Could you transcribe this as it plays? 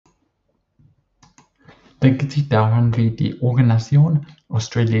Denken Sie daran, wie die Organisation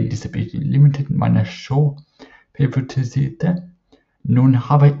Australian Disability Ltd. Meine Show favorisierte? Nun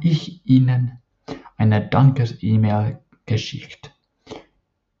habe ich Ihnen eine Dankes-E-Mail geschickt,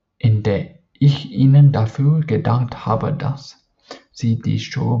 in der ich Ihnen dafür gedankt habe, dass Sie die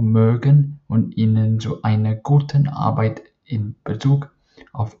Show mögen und Ihnen zu einer guten Arbeit in Bezug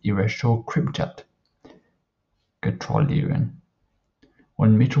auf Ihre Show CryptChat gratulieren.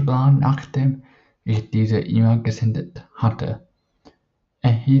 Unmittelbar nachdem ich diese E-Mail gesendet hatte,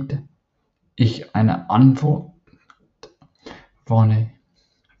 erhielt ich eine Antwort von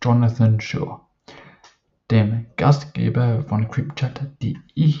Jonathan Shaw, dem Gastgeber von CryptChat, die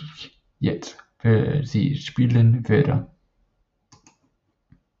ich jetzt für Sie spielen werde.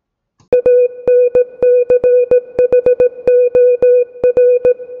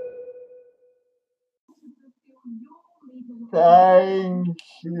 Thank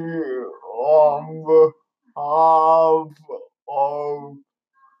you on behalf of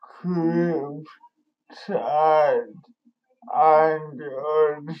CryptChat and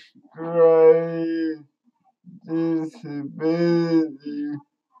Australian Disability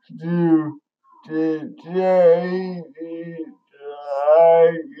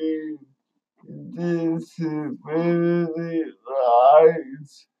Disability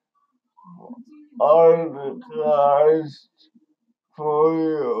rights advertised for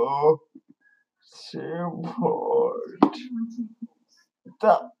your support.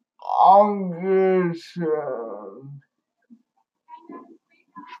 Dankeschön.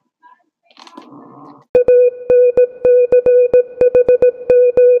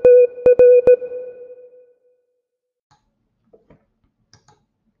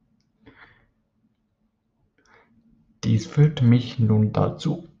 Dies führt mich nun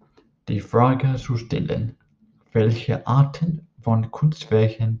dazu, die Frage zu stellen: Welche Arten von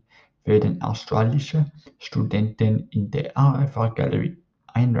Kunstwerken werden australische Studenten in der AFA-Galerie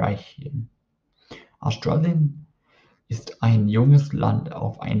einreichen? Australien ist ein junges Land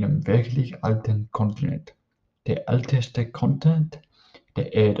auf einem wirklich alten Kontinent, der älteste Kontinent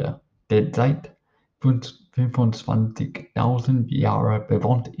der Erde, der seit 25.000 Jahren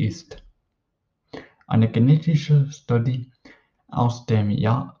bewohnt ist. Eine genetische Studie aus dem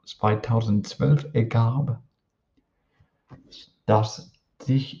Jahr 2012 ergab, dass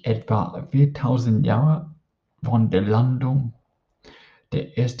sich etwa 4.000 Jahre von der Landung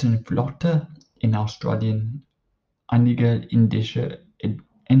der ersten Flotte in Australien einige indische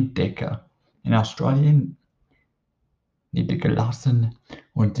Entdecker in Australien niedergelassen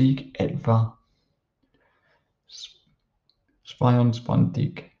und sich etwa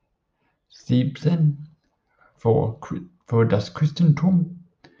 2217 vor das Christentum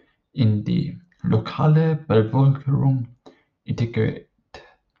in die lokale Bevölkerung integriert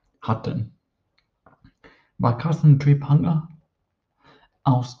hatten. Makassar-Triebhanger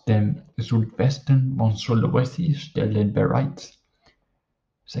aus dem Südwesten von Sulawesi stellen bereits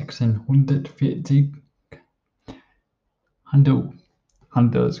 1640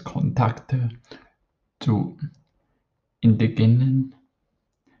 Handelskontakte zu indigenen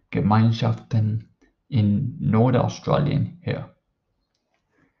Gemeinschaften in Nordaustralien her.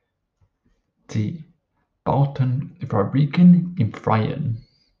 Sie bauten Fabriken im Freien,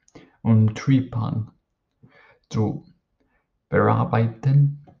 um Tripang zu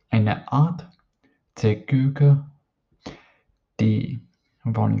bearbeiten, eine Art Zerküge, die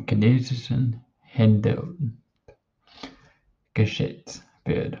von chinesischen Händlern geschätzt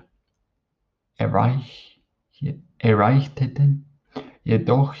wird, erreichten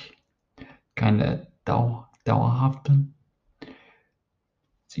jedoch keine dauerhaften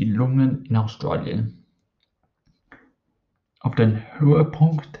Siedlungen in Australien. Auf den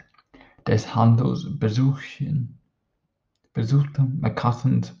Höhepunkt des Handels besuchten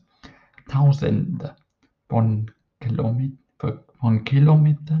Macassans Tausende von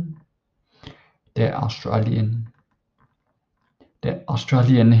Kilometern der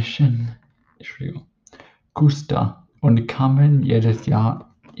australienischen Küste und kamen jedes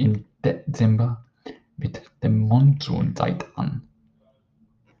Jahr im Dezember mit der Monsunzeit an.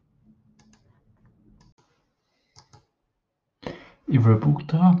 Ihre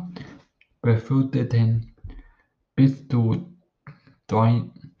Brüder befürchteten bis zu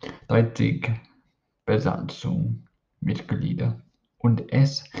 30 Besatzungsmitglieder, und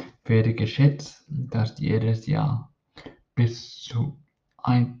es wird geschätzt, dass jedes Jahr bis zu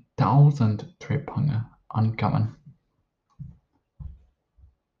 1000 Triphanger ankamen.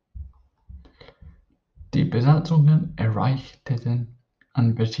 Die Besatzungen erreichten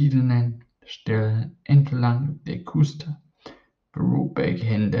an verschiedenen Stellen entlang der Küste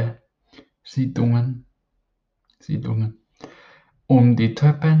vorübergehende Siedlungen um die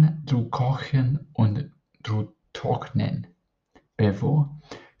Treppen zu kochen und zu trocknen, bevor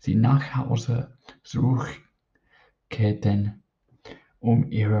sie nach Hause zurückkehrten,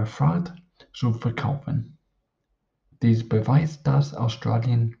 um ihre Fracht zu verkaufen. Dies beweist, dass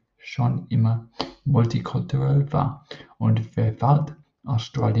Australien schon immer multikulturell war und Vielfalt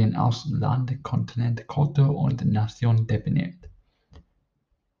Australien als Land, Kontinent, Kultur und Nation definiert.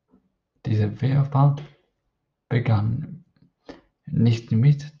 Diese Vielfalt begann nicht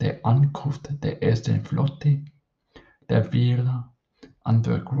mit der Ankunft der ersten Flotte, der viele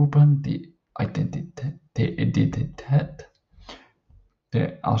andere Gruppen die Identität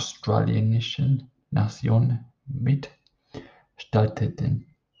der australienischen Nation mitgestalteten.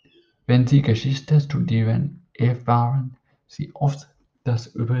 Wenn Sie Geschichte studieren, erfahren Sie oft,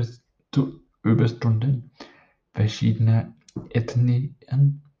 dass Überstunden verschiedener Ethnien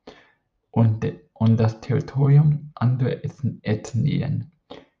und das Territorium anderer Ethnien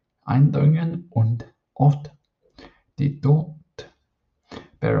eindringen und oft die dort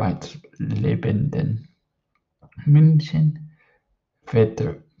bereits lebenden Menschen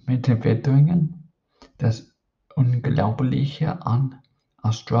verdrängen. Das Unglaubliche an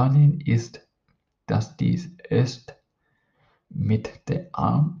Australien ist, dass dies erst mit der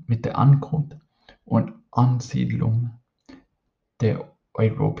Ankunft und Ansiedlung der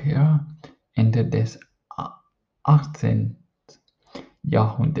Europäer Ende des 18.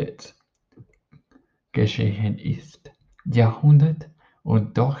 Jahrhunderts geschehen ist.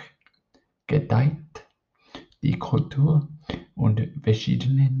 Und doch gedeiht die Kultur und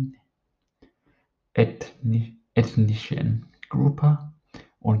verschiedenen ethnischen Gruppen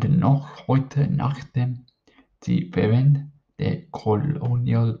und noch heute, nachdem sie während der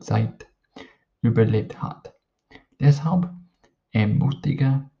Kolonialzeit überlebt hat. Deshalb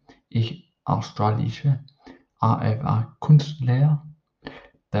ermutige ich australische AFA-Künstler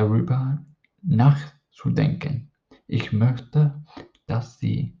darüber nachzudenken. Ich möchte, dass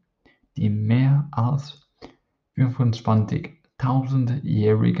sie die mehr als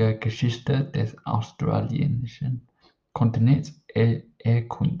 25.000-jährige Geschichte des australienischen Kontinents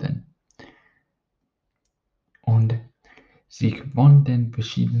erkunden und sich von den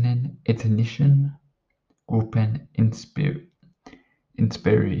verschiedenen ethnischen Gruppen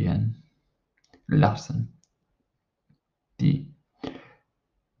inspirieren lassen, die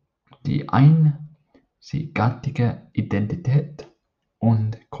einzigartige Identität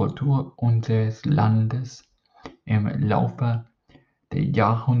und Kultur unseres Landes im Laufe der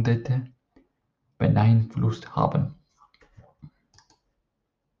Jahrhunderte beeinflusst haben.